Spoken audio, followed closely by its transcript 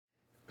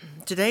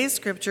Today's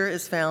scripture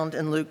is found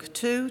in Luke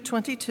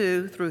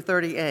 2:22 through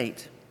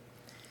 38.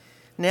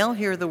 Now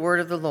hear the word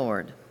of the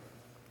Lord.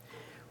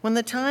 When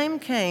the time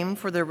came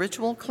for their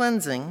ritual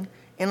cleansing,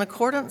 in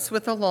accordance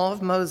with the law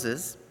of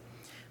Moses,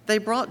 they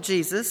brought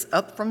Jesus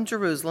up from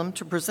Jerusalem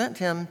to present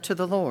him to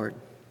the Lord.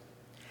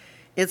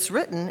 It's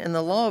written in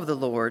the law of the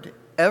Lord,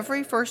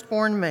 every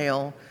firstborn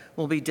male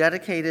will be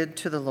dedicated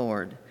to the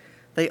Lord.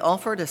 They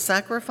offered a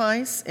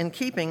sacrifice in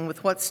keeping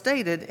with what's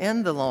stated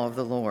in the law of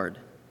the Lord,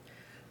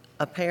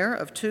 a pair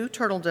of 2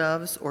 turtle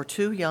doves or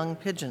 2 young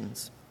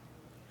pigeons.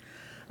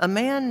 A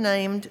man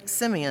named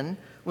Simeon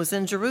was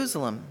in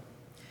Jerusalem.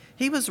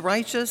 He was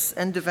righteous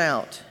and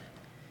devout.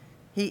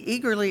 He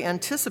eagerly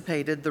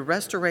anticipated the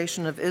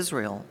restoration of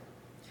Israel,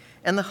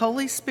 and the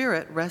Holy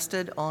Spirit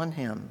rested on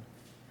him.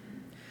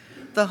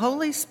 The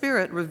Holy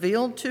Spirit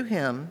revealed to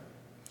him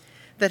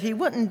that he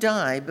wouldn't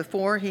die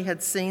before he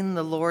had seen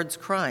the Lord's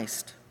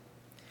Christ.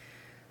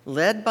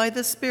 Led by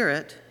the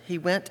Spirit, he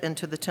went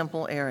into the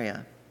temple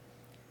area.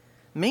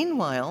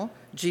 Meanwhile,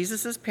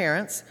 Jesus'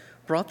 parents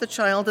brought the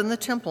child in the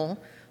temple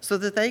so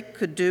that they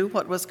could do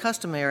what was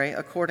customary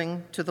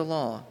according to the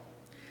law.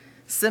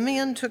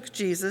 Simeon took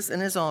Jesus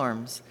in his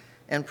arms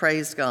and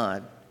praised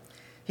God.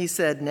 He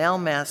said, "Now,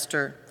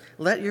 Master,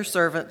 let your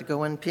servant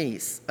go in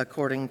peace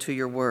according to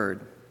your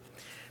word.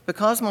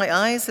 Because my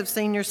eyes have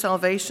seen your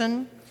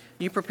salvation,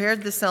 you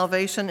prepared this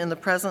salvation in the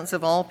presence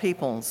of all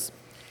peoples.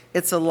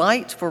 It's a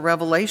light for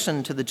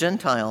revelation to the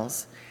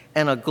Gentiles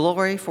and a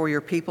glory for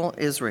your people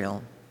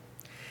Israel."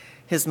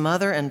 His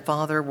mother and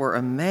father were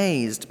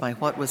amazed by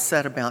what was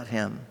said about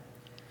him.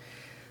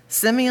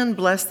 Simeon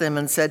blessed them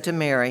and said to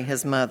Mary,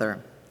 his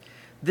mother,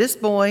 "This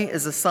boy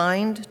is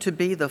assigned to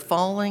be the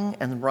falling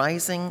and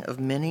rising of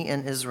many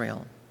in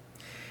Israel,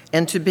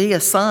 and to be a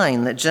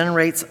sign that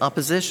generates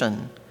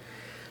opposition,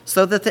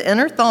 so that the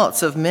inner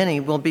thoughts of many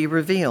will be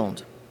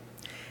revealed,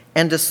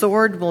 and a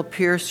sword will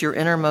pierce your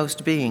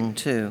innermost being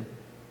too."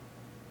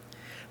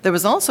 There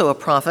was also a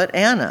prophet,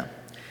 Anna,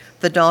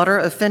 the daughter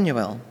of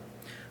Phanuel,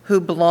 who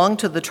belonged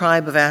to the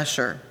tribe of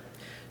Asher.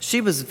 She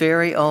was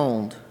very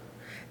old.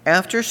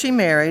 After she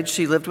married,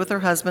 she lived with her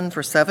husband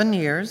for 7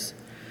 years.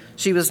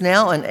 She was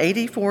now an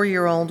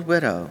 84-year-old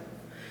widow.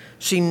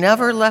 She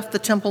never left the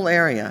temple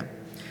area,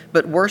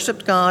 but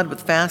worshiped God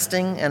with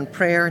fasting and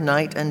prayer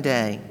night and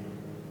day.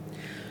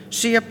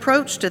 She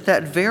approached at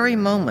that very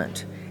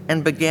moment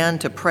and began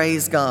to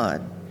praise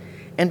God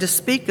and to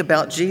speak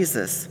about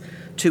Jesus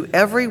to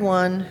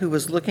everyone who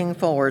was looking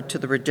forward to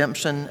the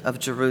redemption of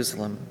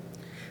Jerusalem.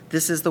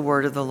 This is the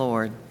word of the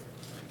Lord.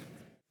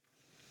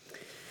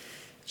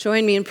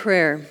 Join me in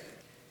prayer.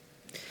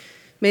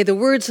 May the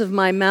words of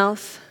my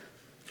mouth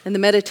and the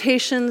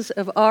meditations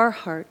of our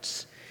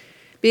hearts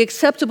be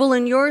acceptable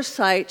in your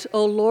sight,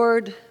 O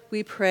Lord,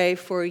 we pray,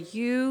 for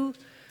you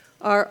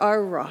are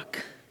our rock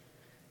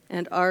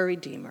and our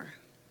Redeemer.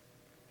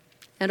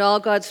 And all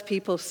God's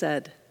people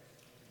said,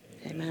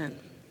 Amen.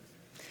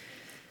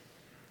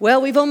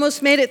 Well, we've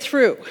almost made it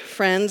through,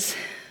 friends.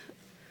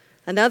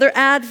 Another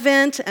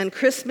Advent and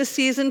Christmas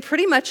season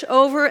pretty much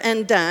over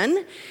and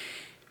done.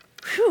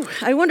 Whew,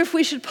 I wonder if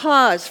we should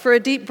pause for a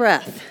deep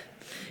breath.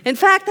 In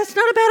fact, that's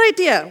not a bad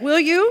idea. Will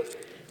you?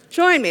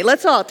 Join me.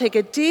 Let's all take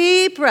a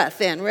deep breath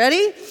in.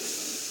 Ready?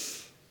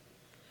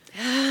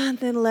 And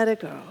then let it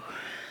go.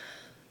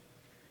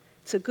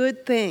 It's a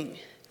good thing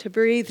to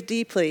breathe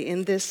deeply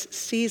in this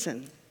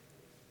season.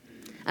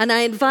 And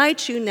I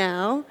invite you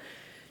now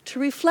to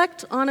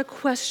reflect on a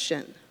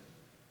question.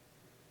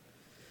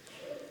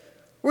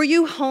 Were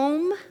you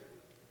home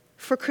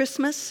for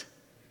Christmas?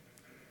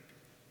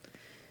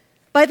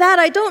 By that,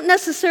 I don't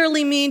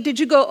necessarily mean, did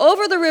you go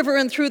over the river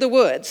and through the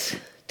woods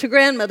to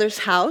grandmother's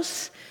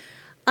house?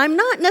 I'm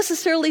not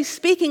necessarily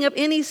speaking of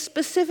any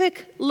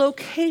specific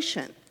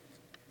location,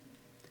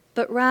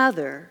 but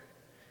rather,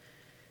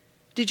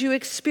 did you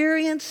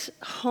experience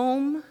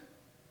home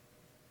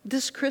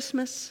this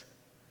Christmas?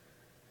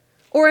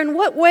 Or in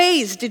what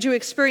ways did you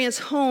experience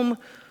home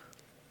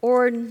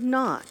or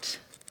not?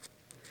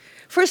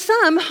 For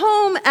some,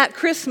 home at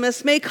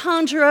Christmas may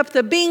conjure up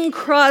the Bing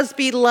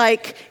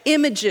Crosby-like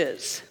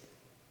images,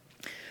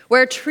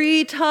 where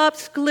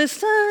treetops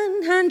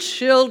glisten and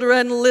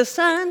children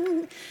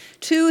listen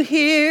to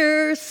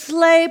hear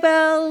sleigh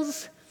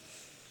bells.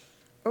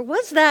 Or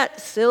was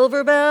that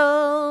silver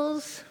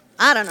bells?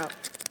 I don't know.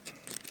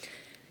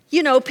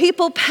 You know,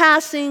 people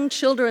passing,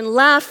 children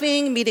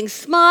laughing, meeting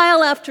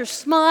smile after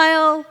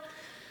smile.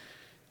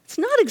 It's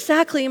not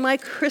exactly my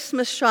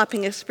Christmas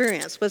shopping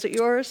experience. Was it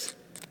yours?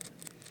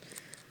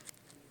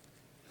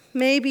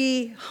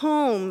 Maybe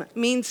home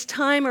means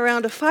time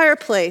around a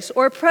fireplace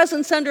or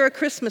presents under a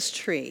Christmas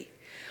tree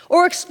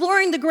or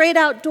exploring the great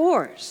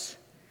outdoors.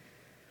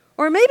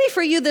 Or maybe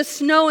for you the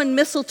snow and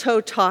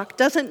mistletoe talk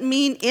doesn't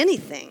mean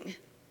anything.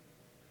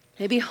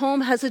 Maybe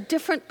home has a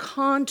different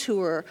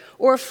contour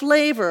or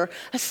flavor,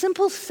 a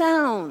simple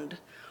sound,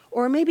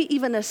 or maybe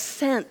even a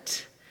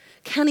scent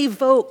can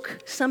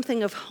evoke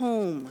something of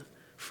home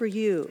for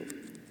you.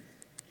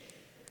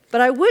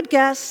 But I would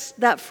guess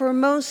that for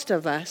most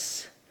of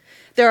us,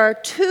 There are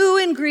two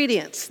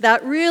ingredients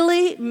that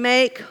really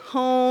make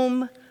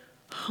home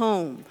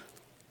home.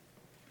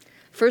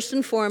 First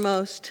and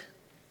foremost,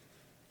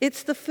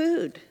 it's the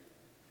food,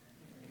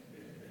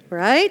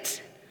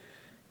 right?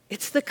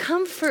 It's the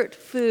comfort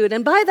food.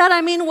 And by that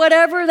I mean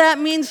whatever that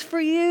means for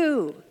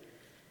you.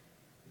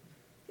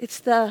 It's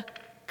the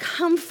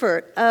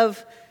comfort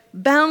of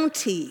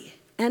bounty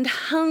and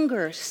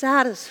hunger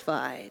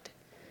satisfied.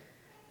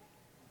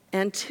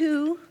 And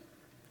two,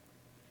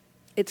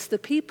 it's the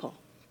people.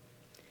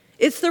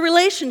 It's the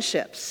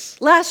relationships.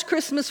 Last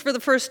Christmas, for the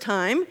first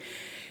time,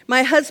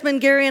 my husband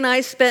Gary and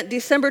I spent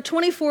December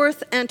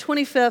 24th and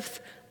 25th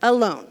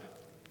alone.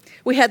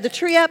 We had the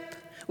tree up,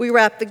 we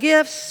wrapped the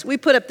gifts, we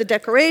put up the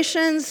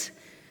decorations,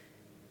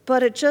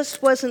 but it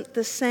just wasn't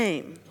the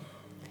same.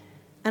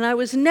 And I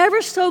was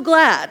never so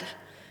glad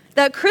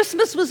that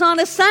Christmas was on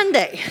a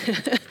Sunday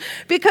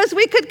because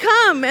we could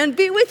come and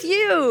be with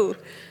you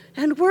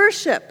and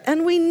worship,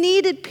 and we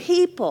needed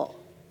people.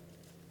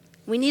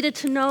 We needed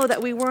to know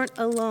that we weren't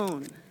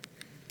alone.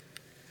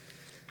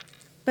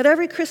 But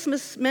every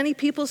Christmas, many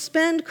people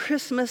spend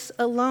Christmas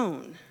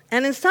alone.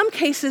 And in some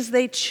cases,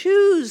 they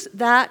choose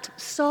that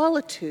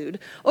solitude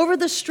over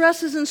the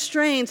stresses and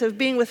strains of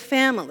being with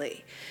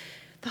family.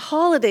 The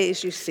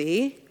holidays, you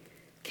see,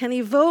 can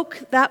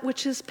evoke that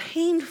which is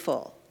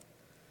painful.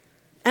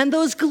 And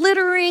those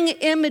glittering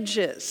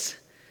images.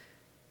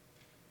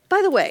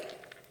 By the way,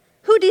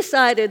 who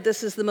decided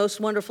this is the most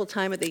wonderful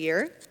time of the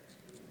year?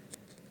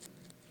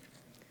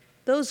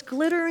 Those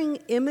glittering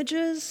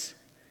images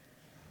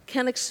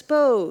can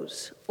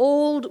expose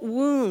old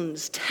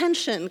wounds,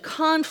 tension,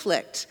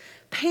 conflict,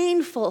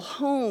 painful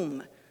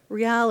home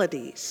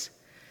realities.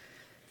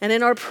 And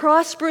in our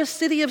prosperous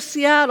city of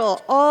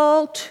Seattle,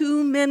 all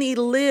too many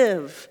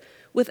live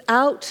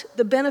without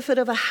the benefit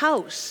of a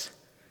house,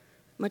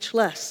 much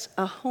less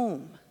a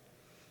home.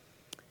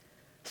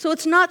 So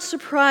it's not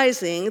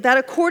surprising that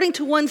according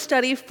to one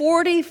study,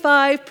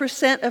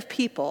 45% of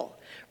people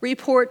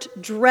report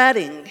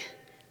dreading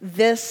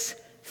this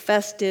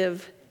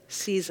festive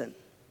season.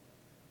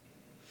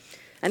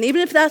 And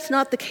even if that's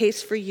not the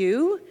case for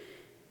you,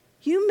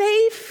 you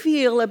may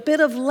feel a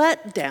bit of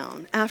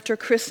letdown after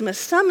Christmas,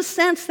 some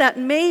sense that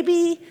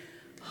maybe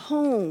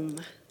home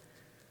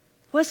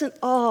wasn't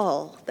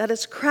all that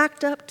it's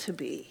cracked up to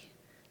be.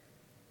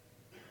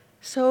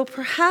 So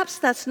perhaps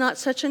that's not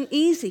such an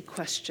easy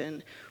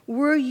question.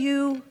 Were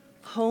you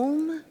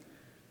home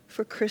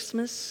for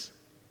Christmas?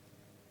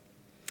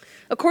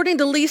 According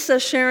to Lisa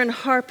Sharon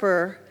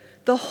Harper,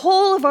 the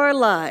whole of our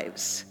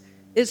lives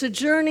is a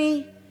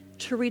journey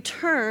to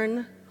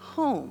return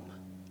home.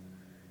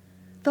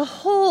 The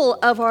whole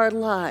of our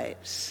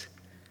lives,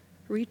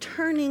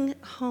 returning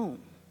home.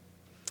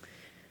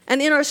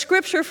 And in our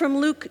scripture from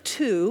Luke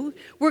 2,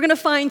 we're going to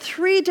find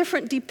 3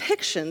 different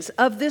depictions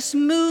of this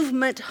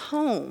movement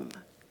home.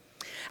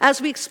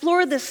 As we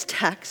explore this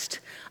text,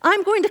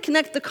 I'm going to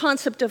connect the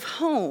concept of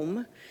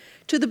home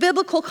to the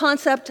biblical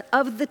concept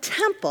of the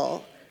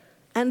temple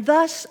and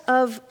thus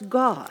of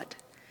God.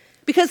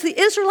 Because the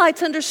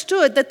Israelites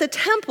understood that the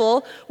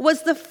temple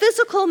was the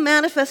physical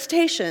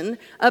manifestation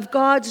of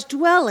God's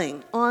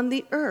dwelling on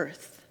the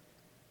earth.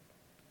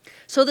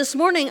 So this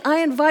morning, I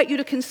invite you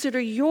to consider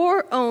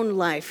your own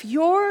life,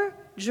 your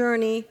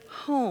journey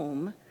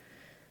home,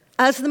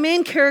 as the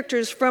main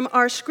characters from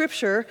our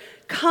scripture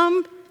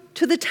come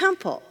to the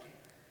temple,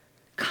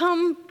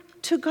 come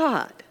to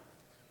God,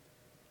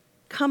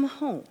 come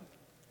home.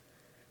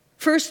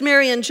 First,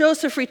 Mary and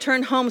Joseph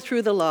return home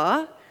through the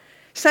law.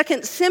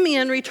 Second,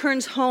 Simeon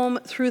returns home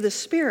through the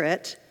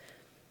Spirit.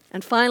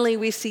 And finally,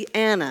 we see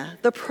Anna,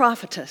 the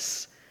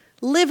prophetess,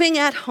 living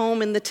at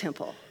home in the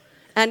temple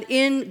and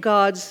in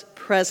God's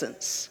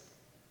presence.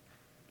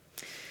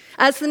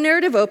 As the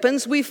narrative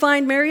opens, we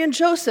find Mary and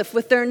Joseph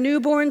with their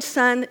newborn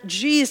son,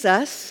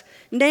 Jesus,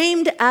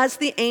 named as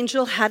the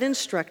angel had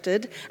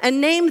instructed, a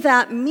name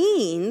that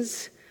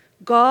means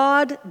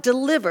God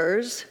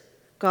delivers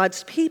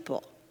God's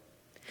people.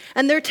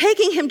 And they're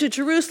taking him to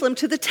Jerusalem,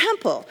 to the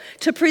temple,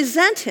 to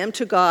present him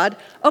to God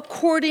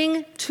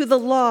according to the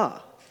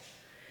law.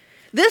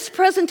 This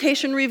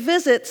presentation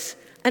revisits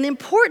an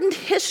important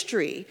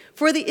history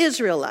for the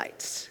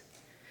Israelites.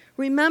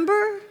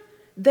 Remember,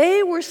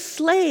 they were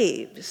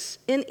slaves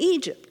in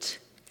Egypt.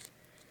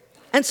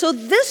 And so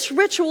this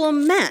ritual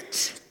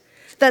meant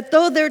that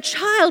though their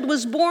child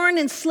was born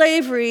in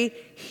slavery,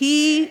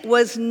 he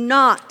was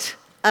not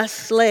a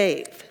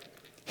slave.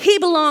 He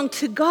belonged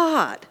to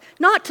God,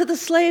 not to the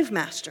slave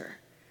master.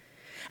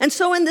 And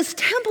so in this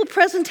temple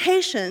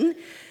presentation,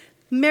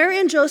 Mary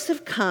and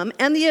Joseph come,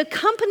 and the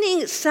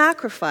accompanying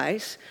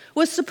sacrifice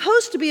was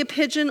supposed to be a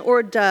pigeon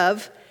or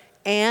dove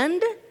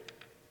and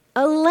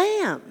a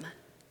lamb.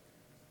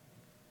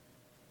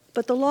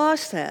 But the law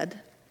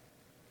said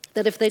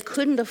that if they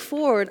couldn't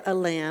afford a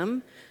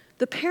lamb,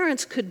 the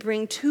parents could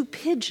bring 2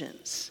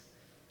 pigeons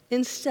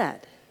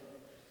instead.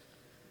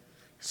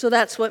 So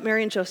that's what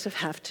Mary and Joseph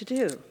have to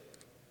do.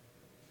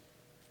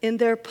 In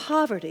their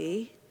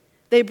poverty,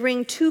 they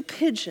bring 2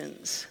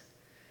 pigeons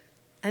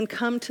and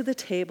come to the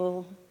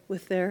table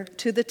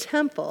to the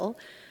temple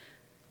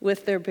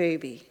with their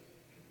baby.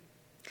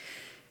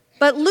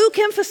 But Luke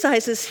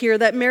emphasizes here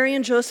that Mary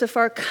and Joseph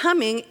are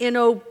coming in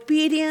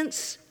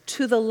obedience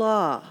to the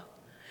law,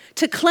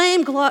 to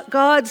claim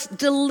God's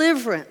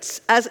deliverance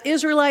as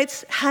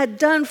Israelites had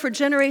done for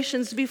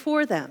generations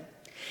before them.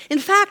 In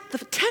fact, the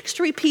text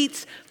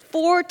repeats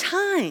 4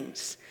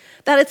 times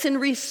that it's in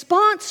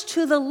response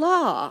to the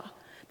law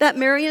that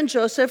Mary and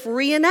Joseph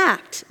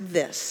reenact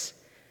this.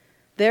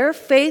 Their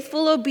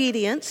faithful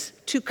obedience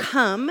to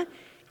come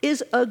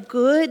is a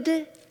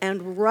good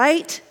and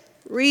right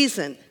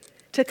reason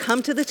to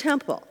come to the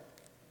temple,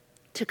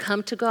 to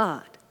come to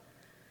God.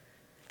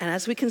 And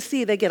as we can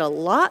see, they get a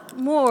lot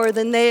more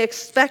than they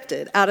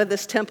expected out of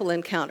this temple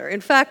encounter.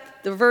 In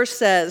fact, the verse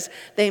says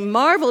they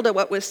marveled at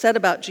what was said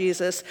about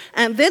Jesus,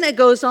 and then it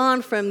goes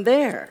on from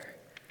there.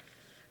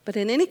 But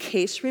in any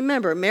case,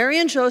 remember, Mary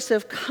and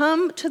Joseph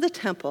come to the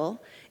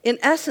temple, in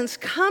essence,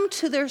 come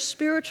to their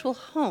spiritual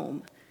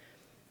home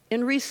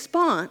in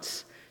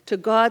response to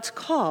God's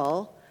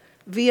call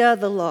via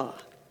the law.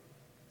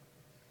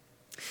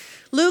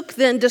 Luke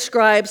then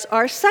describes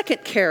our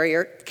second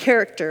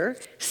character,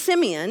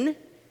 Simeon,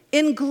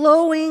 in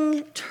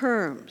glowing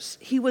terms.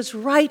 He was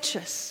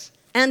righteous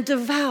and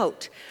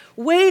devout,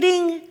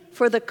 waiting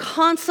for the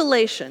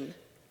consolation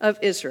of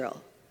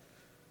Israel.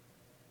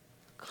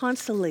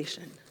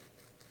 Consolation.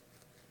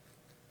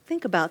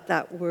 Think about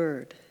that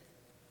word.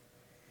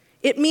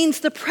 It means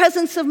the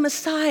presence of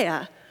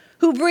Messiah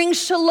who brings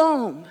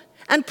shalom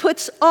and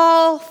puts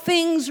all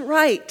things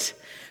right.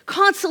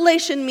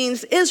 Consolation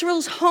means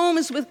Israel's home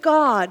is with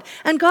God,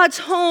 and God's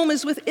home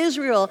is with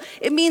Israel.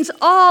 It means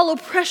all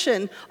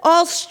oppression,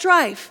 all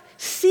strife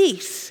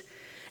cease.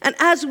 And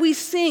as we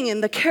sing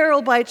in the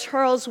carol by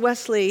Charles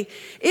Wesley,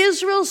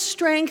 Israel's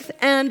strength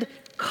and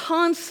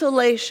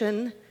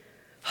consolation,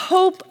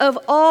 hope of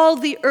all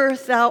the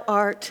earth thou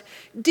art,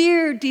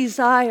 dear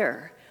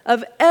desire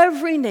of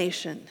every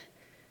nation,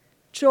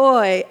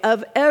 joy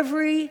of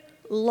every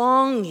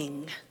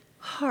longing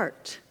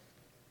heart.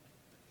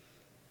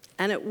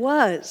 And it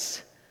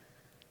was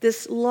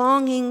this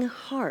longing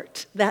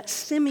heart that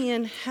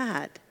Simeon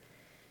had.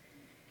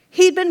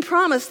 He'd been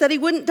promised that he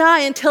wouldn't die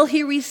until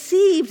he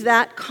received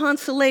that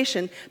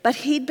consolation, but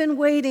he'd been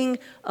waiting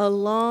a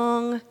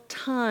long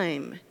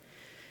time,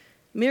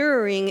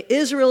 mirroring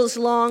Israel's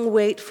long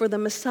wait for the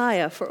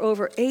Messiah for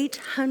over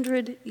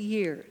 800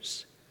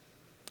 years.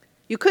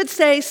 You could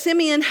say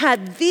Simeon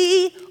had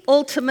the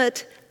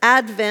ultimate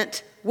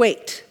Advent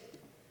wait.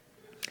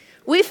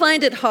 We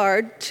find it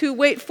hard to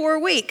wait 4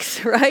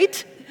 weeks,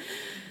 right?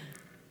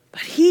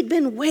 But he'd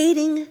been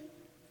waiting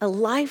a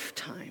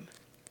lifetime.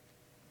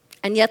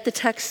 And yet the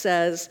text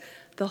says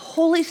the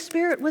Holy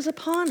Spirit was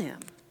upon him.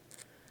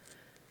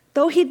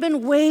 Though he'd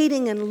been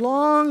waiting and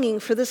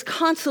longing for this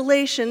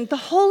consolation, the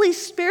Holy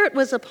Spirit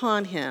was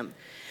upon him.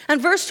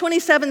 And verse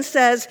 27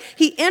 says,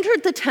 he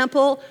entered the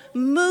temple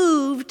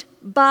moved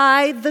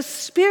by the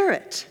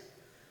Spirit.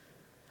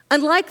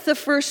 Unlike the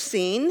first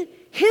scene,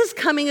 his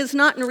coming is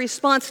not in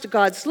response to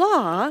God's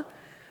law,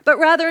 but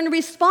rather in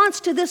response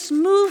to this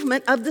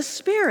movement of the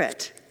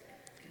Spirit.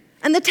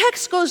 And the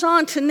text goes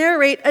on to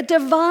narrate a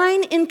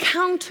divine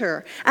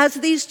encounter as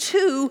these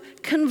two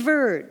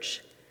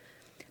converge.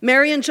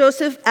 Mary and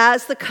Joseph,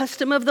 as the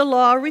custom of the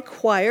law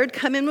required,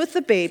 come in with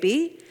the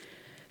baby,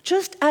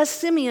 just as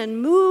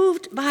Simeon,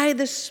 moved by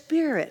the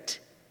Spirit,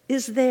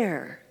 is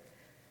there.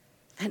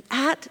 And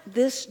at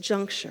this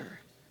juncture,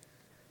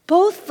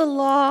 both the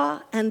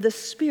law and the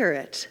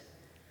Spirit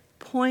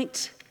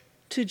point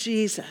to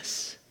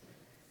Jesus.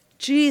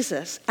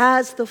 Jesus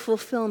as the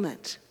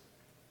fulfillment.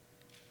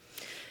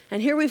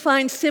 And here we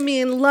find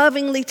Simeon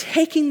lovingly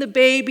taking the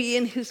baby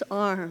in his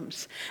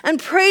arms and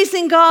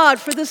praising God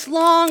for this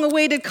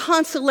long-awaited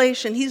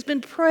consolation he's been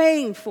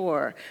praying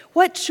for.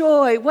 What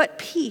joy, what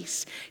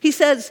peace. He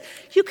says,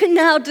 you can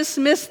now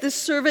dismiss this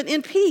servant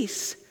in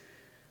peace,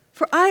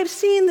 for I've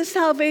seen the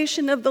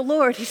salvation of the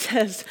Lord. He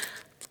says,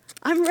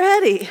 I'm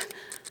ready.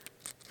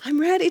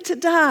 I'm ready to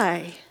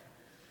die.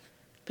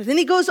 But then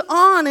he goes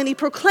on and he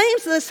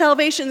proclaims the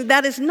salvation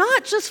that is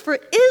not just for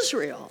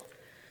Israel,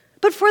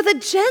 but for the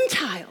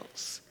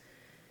Gentiles.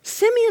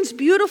 Simeon's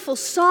beautiful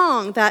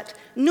song, that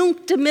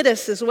Nunc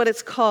Dimittis is what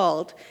it's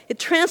called, it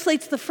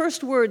translates the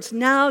first words,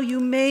 now you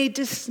may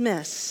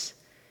dismiss.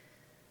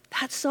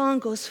 That song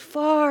goes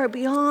far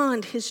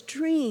beyond his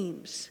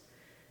dreams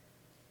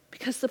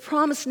because the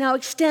promise now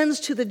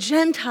extends to the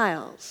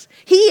Gentiles.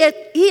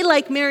 He,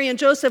 like Mary and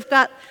Joseph,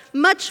 got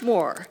much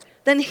more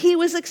than he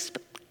was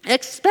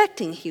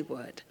expecting he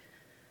would.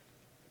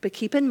 But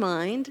keep in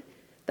mind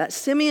that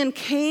Simeon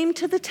came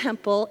to the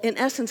temple, in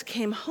essence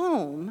came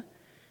home,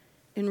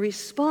 in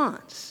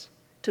response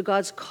to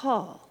God's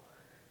call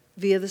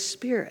via the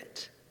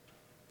Spirit.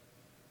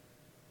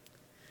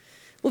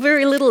 Well,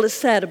 very little is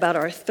said about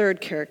our third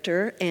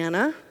character,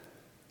 Anna,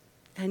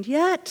 and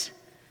yet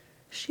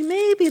she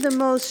may be the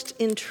most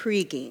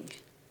intriguing.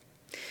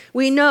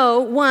 We know,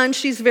 one,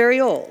 she's very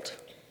old.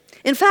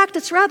 In fact,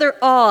 it's rather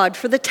odd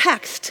for the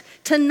text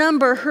to to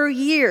number her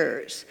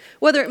years,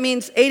 whether it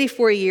means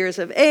 84 years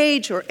of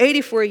age or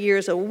 84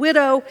 years a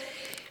widow.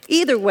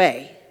 Either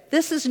way,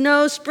 this is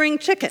no spring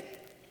chicken.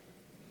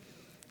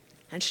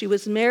 And she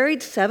was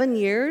married 7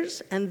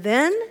 years, and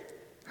then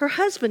her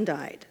husband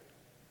died.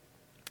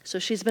 So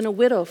she's been a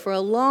widow for a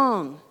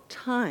long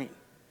time.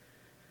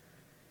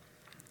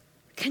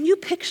 Can you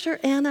picture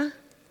Anna?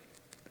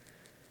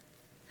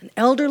 An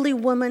elderly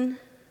woman,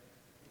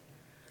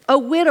 a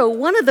widow,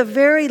 one of the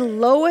very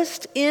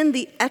lowest in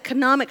the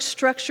economic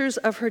structures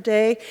of her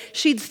day.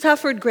 She'd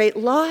suffered great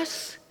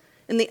loss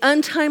in the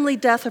untimely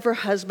death of her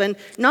husband,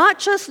 not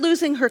just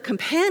losing her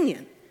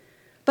companion,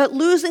 but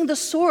losing the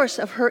source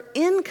of her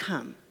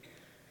income,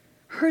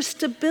 her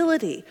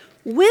stability.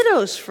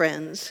 Widows,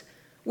 friends,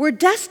 were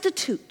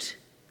destitute.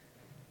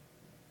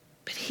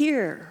 But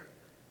here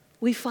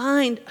we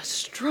find a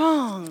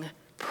strong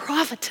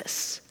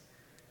prophetess.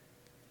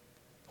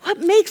 What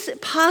makes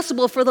it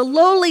possible for the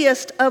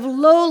lowliest of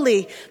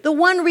lowly, the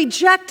one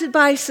rejected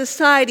by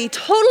society,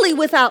 totally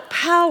without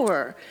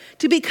power,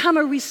 to become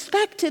a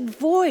respected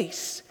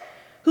voice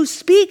who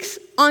speaks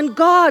on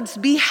God's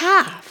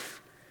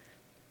behalf?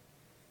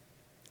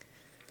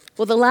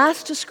 Well, the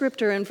last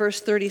descriptor in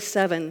verse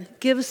 37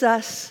 gives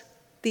us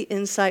the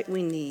insight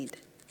we need.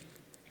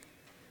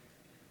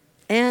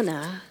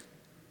 Anna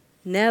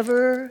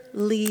never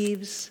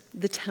leaves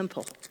the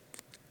temple.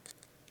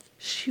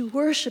 She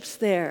worships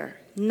there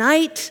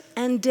night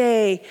and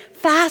day,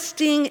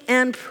 fasting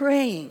and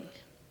praying.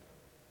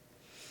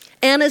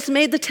 Anna's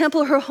made the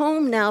temple her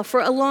home now for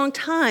a long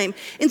time,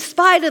 in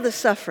spite of the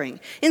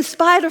suffering, in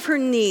spite of her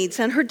needs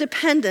and her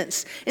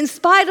dependence, in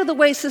spite of the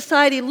way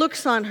society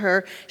looks on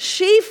her.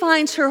 She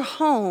finds her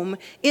home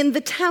in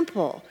the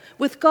temple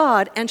with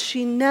God, and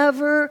she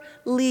never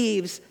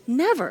leaves.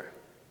 Never.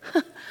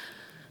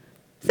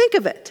 Think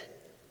of it.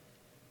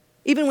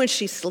 Even when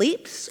she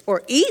sleeps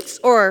or eats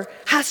or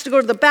has to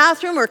go to the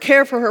bathroom or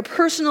care for her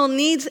personal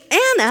needs,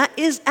 Anna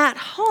is at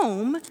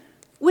home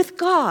with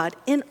God.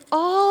 In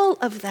all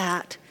of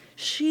that,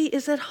 she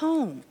is at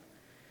home.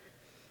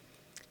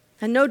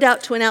 And no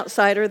doubt to an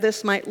outsider,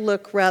 this might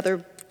look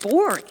rather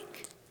boring.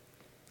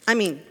 I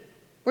mean,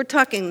 we're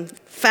talking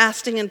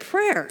fasting and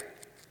prayer.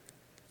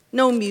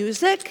 No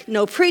music,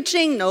 no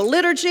preaching, no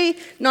liturgy,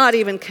 not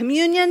even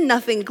communion,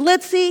 nothing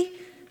glitzy,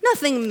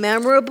 nothing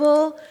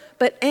memorable.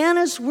 But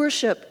Anna's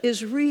worship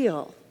is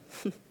real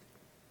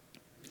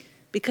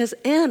because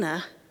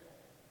Anna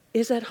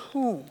is at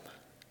home.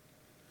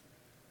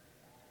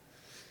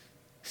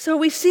 So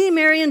we see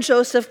Mary and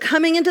Joseph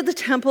coming into the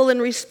temple in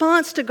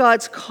response to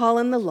God's call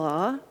in the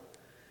law,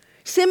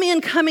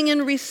 Simeon coming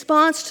in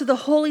response to the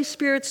Holy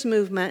Spirit's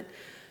movement,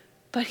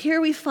 but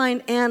here we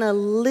find Anna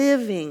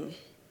living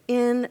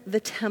in the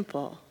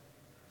temple.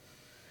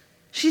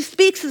 She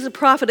speaks as a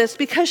prophetess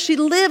because she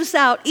lives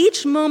out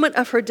each moment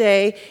of her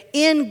day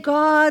in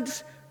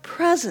God's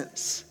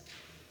presence.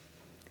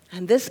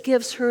 And this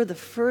gives her the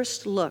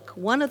first look,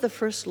 one of the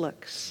first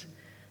looks,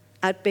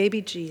 at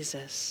baby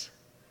Jesus,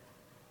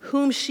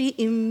 whom she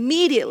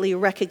immediately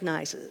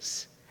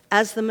recognizes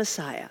as the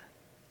Messiah.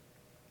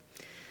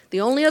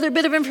 The only other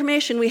bit of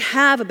information we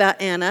have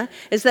about Anna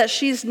is that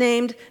she's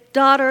named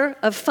daughter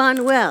of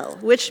Phanuel,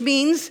 which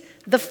means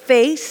the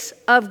face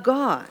of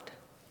God.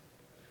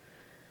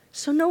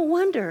 So no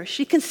wonder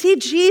she can see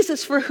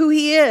Jesus for who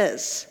he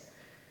is.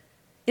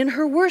 In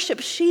her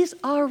worship, she's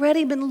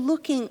already been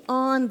looking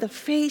on the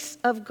face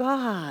of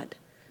God.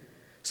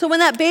 So when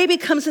that baby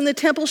comes in the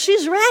temple,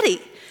 she's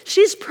ready.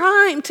 She's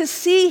primed to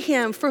see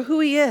him for who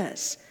he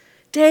is.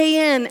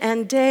 Day in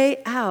and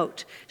day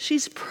out,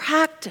 she's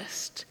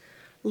practiced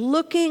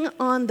looking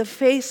on the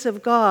face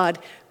of God,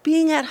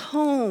 being at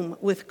home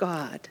with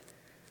God,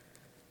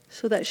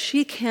 so that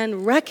she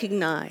can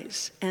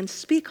recognize and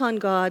speak on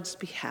God's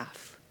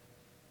behalf.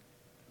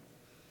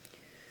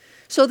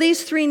 So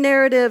these three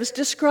narratives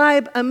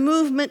describe a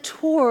movement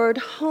toward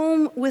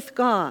home with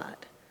God.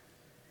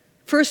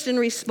 First, in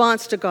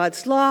response to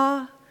God's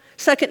law.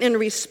 Second, in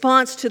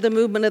response to the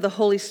movement of the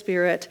Holy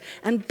Spirit.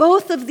 And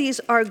both of these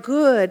are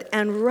good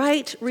and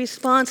right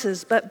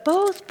responses, but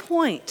both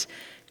point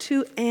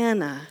to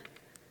Anna,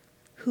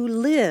 who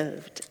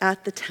lived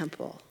at the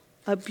temple.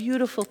 A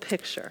beautiful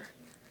picture.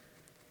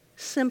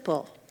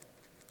 Simple,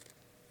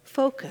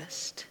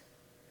 focused,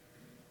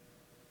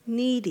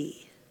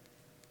 needy,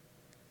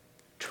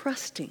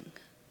 trusting,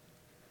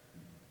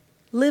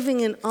 living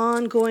in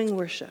ongoing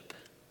worship.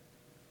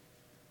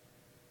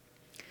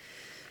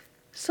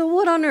 So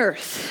what on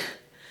earth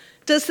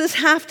does this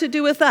have to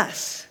do with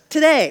us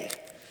today,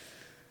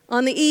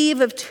 on the eve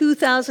of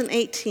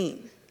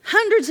 2018?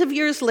 Hundreds of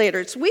years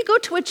later, we go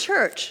to a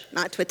church,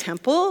 not to a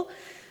temple.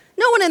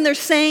 No one in their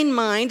sane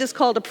mind is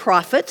called a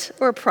prophet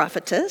or a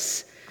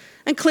prophetess.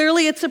 And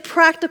clearly it's a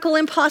practical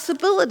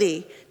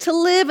impossibility to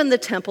live in the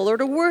temple or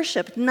to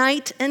worship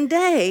night and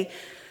day.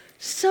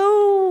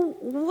 So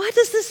what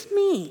does this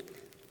mean?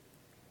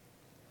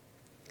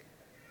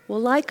 Well,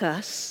 like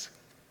us,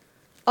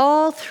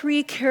 all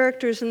three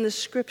characters in the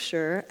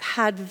scripture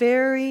had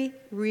very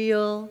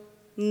real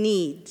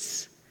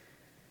needs.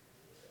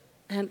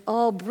 and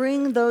all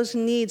bring those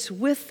needs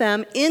with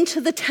them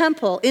into the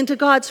temple, into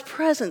God's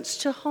presence,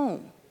 to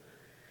home.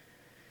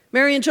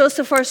 Mary and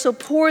Joseph are so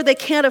poor they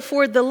can't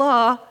afford the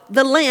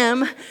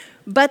lamb,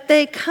 but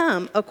they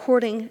come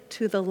according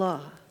to the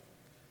law.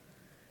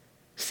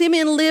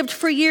 Simeon lived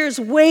for years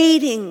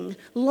waiting,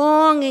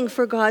 longing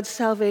for God's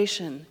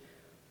salvation,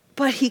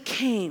 but he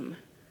came,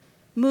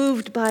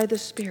 moved by the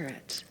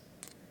Spirit.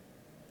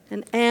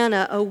 And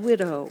Anna, a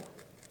widow,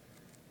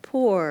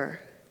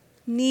 poor,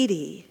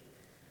 needy,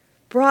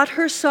 brought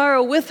her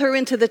sorrow with her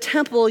into the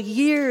temple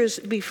years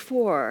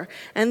before.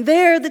 And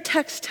there the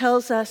text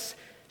tells us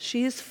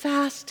she is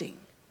fasting,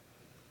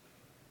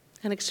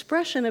 an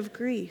expression of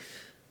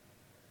grief.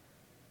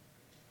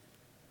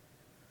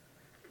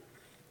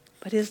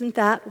 But isn't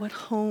that what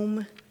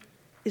home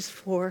is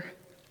for?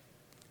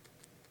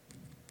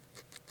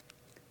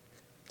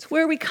 It's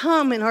where we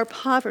come in our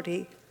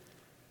poverty.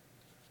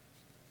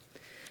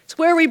 It's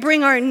where we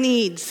bring our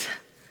needs,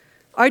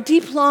 our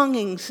deep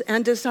longings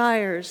and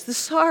desires, the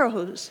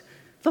sorrows,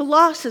 the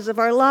losses of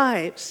our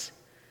lives.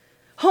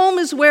 Home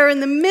is where,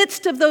 in the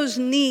midst of those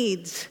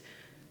needs,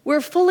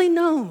 we're fully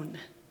known,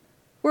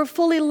 we're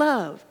fully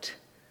loved.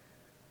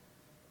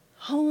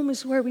 Home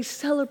is where we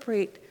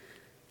celebrate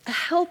a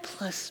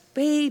helpless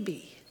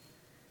baby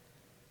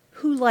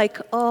who, like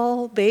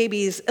all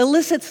babies,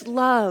 elicits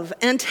love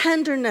and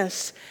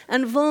tenderness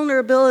and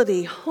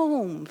vulnerability.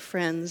 Home,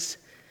 friends,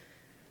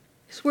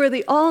 is where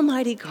the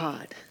Almighty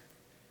God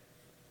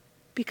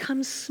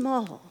becomes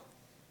small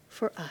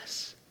for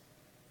us.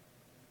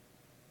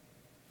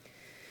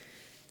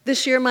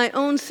 This year, my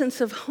own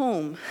sense of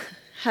home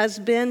has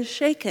been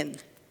shaken.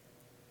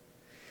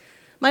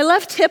 My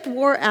left hip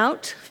wore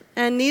out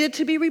and needed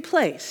to be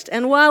replaced.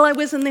 And while I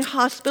was in the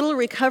hospital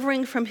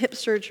recovering from hip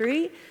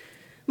surgery,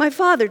 my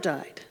father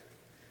died.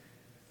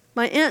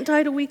 My aunt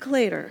died a week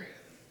later.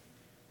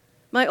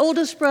 My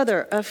oldest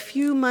brother a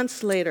few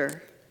months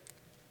later.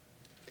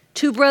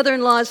 2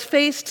 brother-in-laws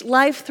faced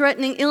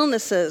life-threatening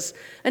illnesses.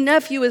 A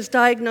nephew is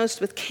diagnosed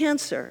with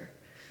cancer.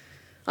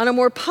 On a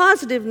more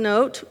positive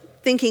note,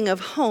 thinking of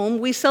home,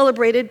 we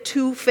celebrated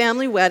 2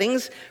 family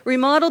weddings,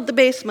 remodeled the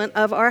basement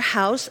of our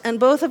house, and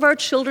both of our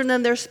children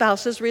and their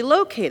spouses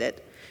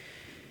relocated.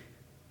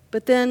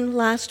 But then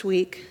last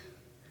week,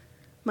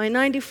 my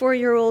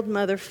 94-year-old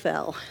mother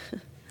fell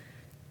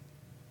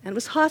and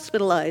was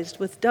hospitalized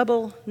with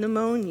double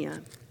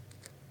pneumonia.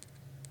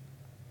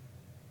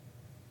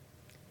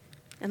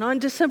 And on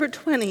December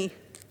 20,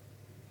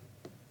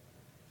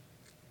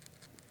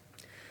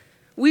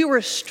 we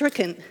were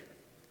stricken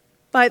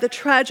by the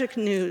tragic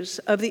news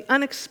of the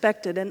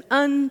unexpected and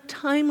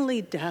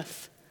untimely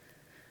death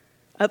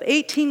of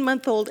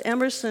 18-month-old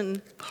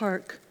Emerson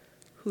Park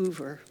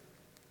Hoover.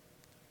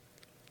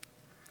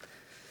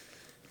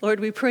 Lord,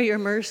 we pray your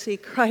mercy.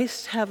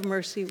 Christ, have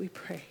mercy, we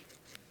pray.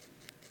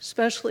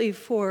 Especially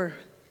for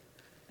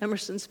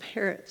Emerson's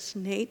parents,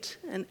 Nate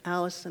and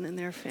Allison, and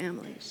their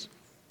families.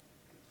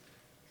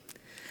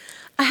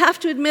 I have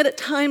to admit, at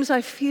times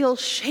I feel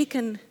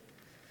shaken,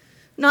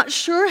 not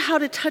sure how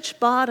to touch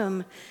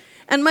bottom.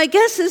 And my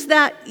guess is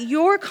that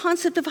your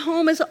concept of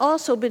home has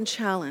also been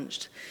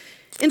challenged.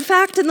 In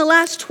fact, in the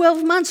last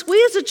 12 months,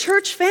 we as a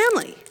church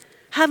family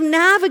have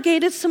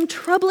navigated some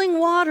troubling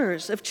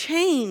waters of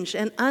change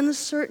and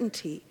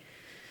uncertainty.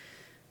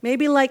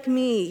 Maybe like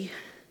me,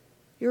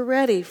 you're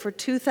ready for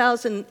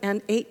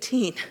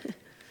 2018.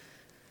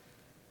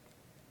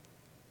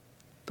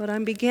 But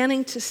I'm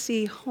beginning to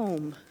see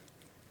home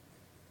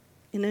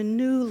in a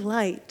new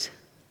light.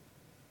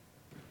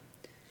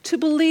 To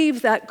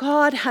believe that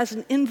God has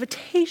an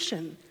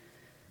invitation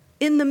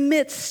in the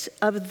midst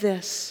of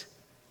this.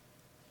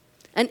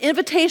 An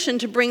invitation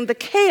to bring the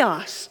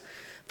chaos,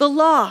 the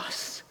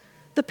loss,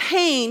 the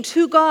pain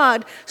to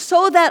God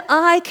so that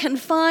I can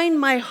find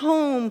my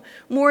home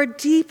more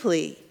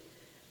deeply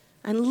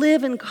and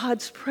live in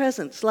God's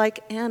presence like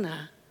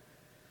Anna.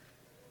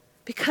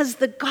 Because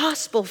the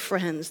gospel,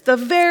 friends, the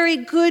very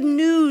good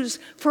news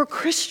for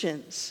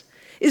Christians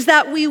is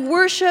that we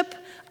worship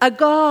a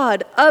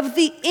God of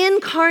the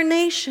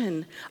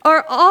incarnation.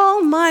 Our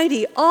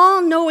almighty,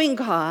 all-knowing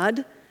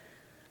God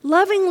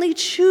lovingly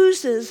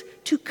chooses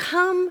to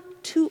come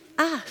to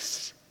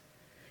us,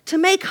 to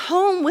make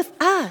home with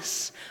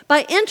us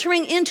by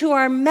entering into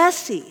our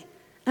messy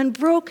and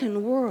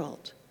broken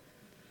world.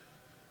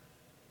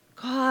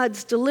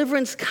 God's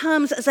deliverance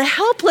comes as a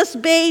helpless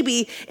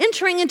baby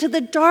entering into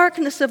the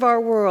darkness of our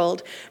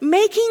world,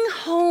 making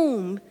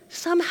home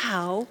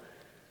somehow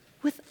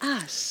with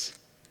us.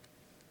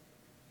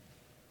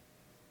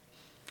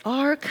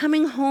 Our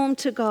coming home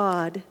to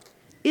God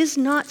is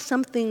not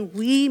something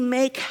we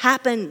make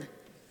happen.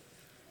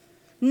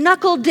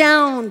 Knuckle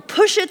down,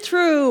 push it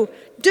through,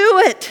 do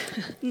it.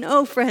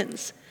 No,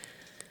 friends.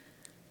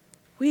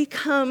 We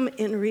come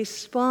in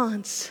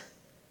response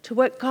to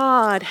what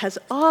God has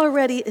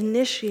already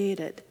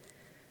initiated.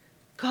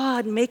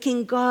 God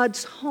making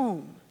God's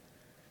home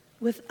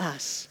with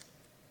us.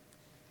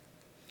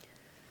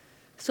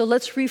 So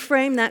let's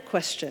reframe that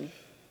question.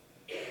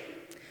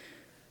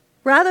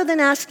 Rather than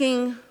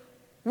asking,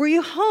 Were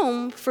you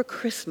home for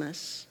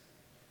Christmas?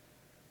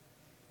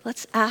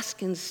 Let's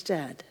ask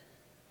instead.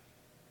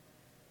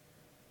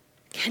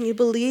 Can you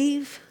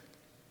believe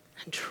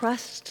and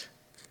trust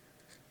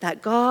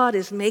that God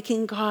is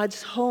making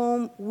God's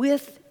home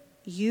with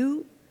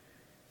you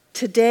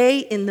today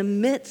in the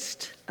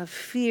midst of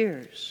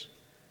fears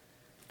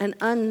and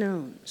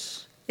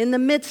unknowns, in the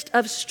midst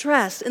of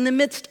stress, in the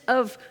midst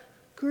of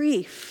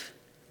grief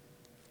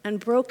and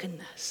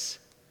brokenness?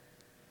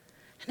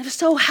 And if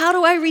so, how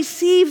do I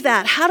receive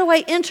that? How do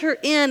I enter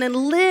in and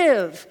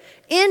live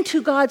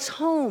into God's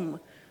home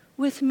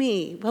with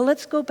me? Well,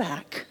 let's go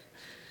back.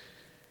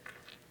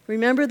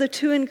 Remember the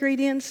two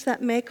ingredients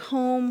that make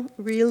home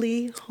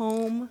really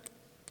home?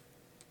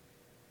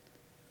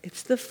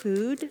 It's the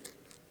food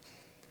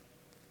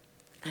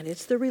and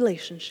it's the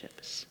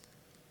relationships.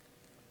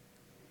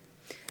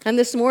 And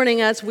this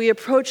morning, as we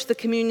approach the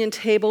communion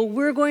table,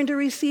 we're going to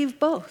receive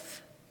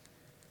both.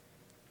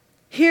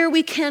 Here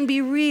we can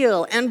be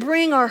real and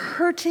bring our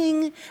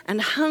hurting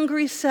and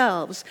hungry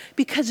selves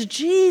because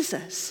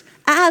Jesus,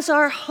 as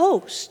our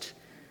host,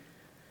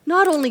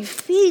 not only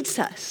feeds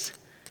us,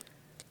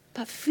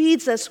 but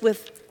feeds us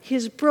with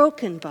his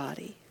broken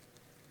body,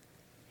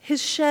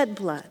 his shed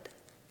blood.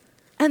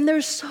 And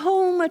there's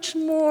so much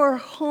more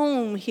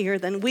home here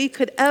than we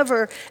could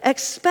ever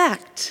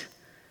expect.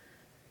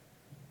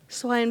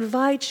 So I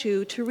invite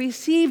you to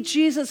receive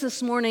Jesus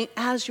this morning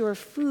as your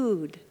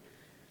food,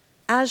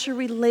 as your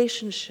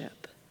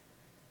relationship.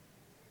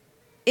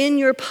 In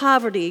your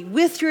poverty,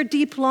 with your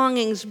deep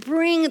longings,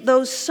 bring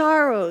those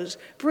sorrows,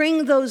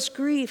 bring those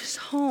griefs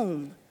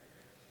home.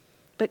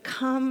 But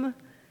come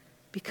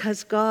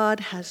because God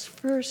has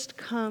first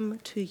come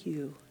to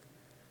you.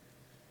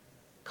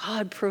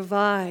 God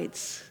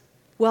provides,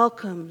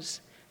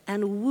 welcomes,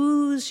 and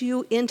woos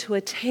you into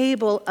a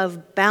table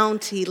of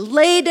bounty,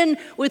 laden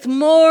with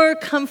more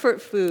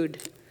comfort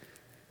food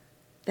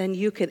than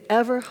you could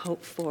ever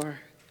hope for.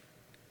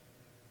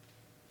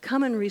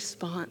 Come in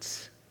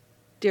response,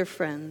 dear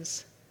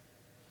friends.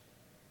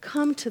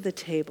 Come to the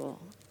table.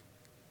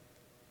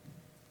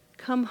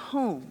 Come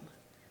home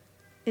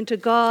into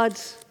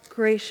God's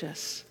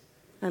gracious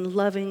and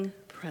loving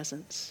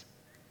presence.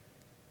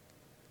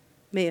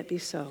 May it be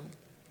so.